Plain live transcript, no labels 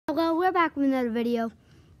Hello, we're back with another video.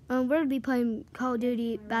 We're going to be playing Call of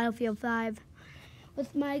Duty Battlefield 5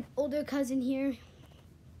 with my older cousin here.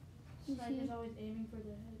 Sniper's always aiming for the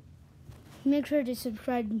head. Make sure to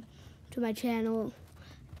subscribe to my channel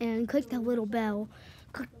and click that little bell.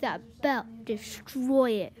 Click that bell.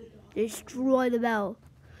 Destroy it. Destroy the bell.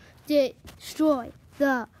 Destroy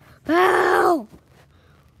the bell!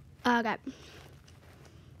 Okay.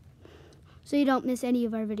 So you don't miss any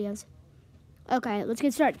of our videos. Okay, let's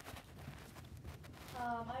get started.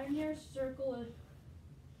 Our nearest circle is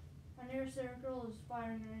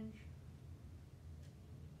firing range.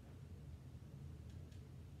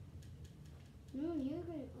 No, you're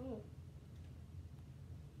good. Oh.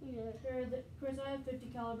 Yeah. Chris, I have 50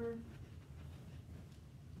 caliber.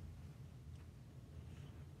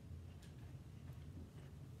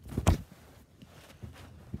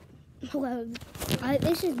 Hello.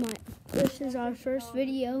 This is our first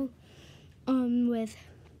video with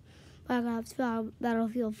Black Ops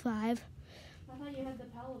Battlefield 5. I thought you had the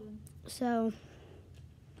Paladin. So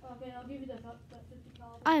Okay, I'll give you that 50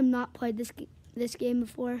 caliber. I have not played this game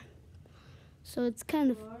before. So it's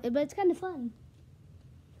kind of fun.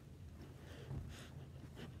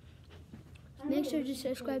 Make sure to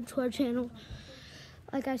subscribe to our channel.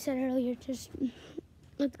 Like I said earlier, just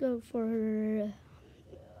let's go for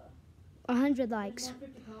 100 likes.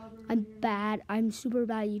 I'm bad. I'm super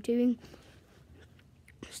bad at YouTubing.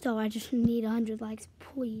 So I just need 100 likes,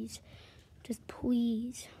 please. Just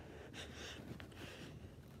please.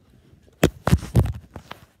 Do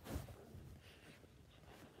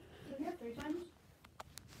you have 3 times?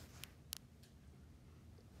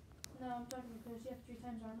 No, I'm talking to Chris. You have 3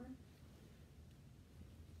 times armor?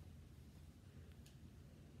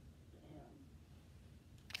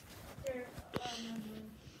 Damn. Here, oh,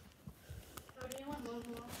 do you want low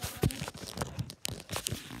below?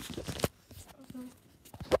 Okay.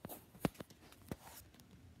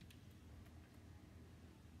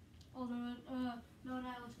 I'll do it. No,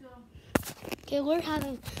 now let's go. Okay, we're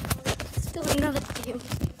still another video.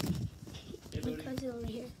 My cousin over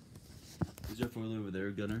here. Is your foiler over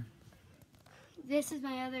there, Gunner? This is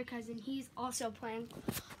my other cousin. He's also playing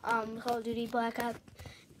Call of Duty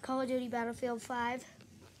Call of Duty Battlefield 5.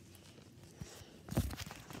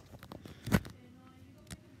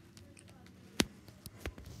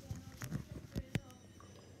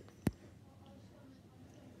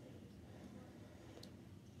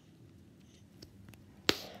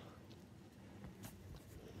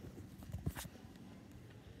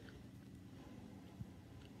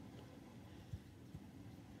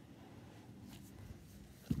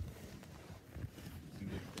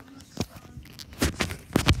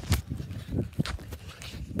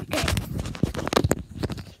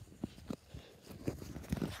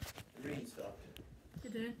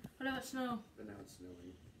 It did. What about snow? But now it's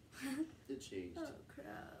snowing. It changed. Oh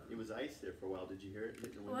crap. It was ice there for a while. Did you hear it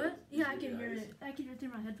hit the window? What? Yeah, I Did you can the hear ice? it. I can hear it through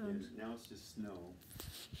my headphones. Yeah, now it's just snow.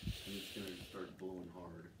 And it's going to start blowing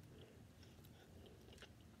hard.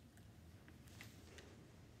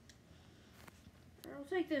 I'll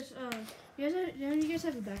take this. You guys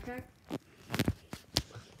have a backpack?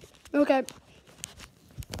 Okay.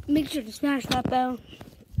 Make sure to smash that bell.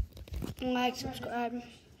 Like, subscribe.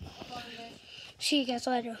 See you guys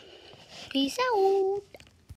later. Peace out.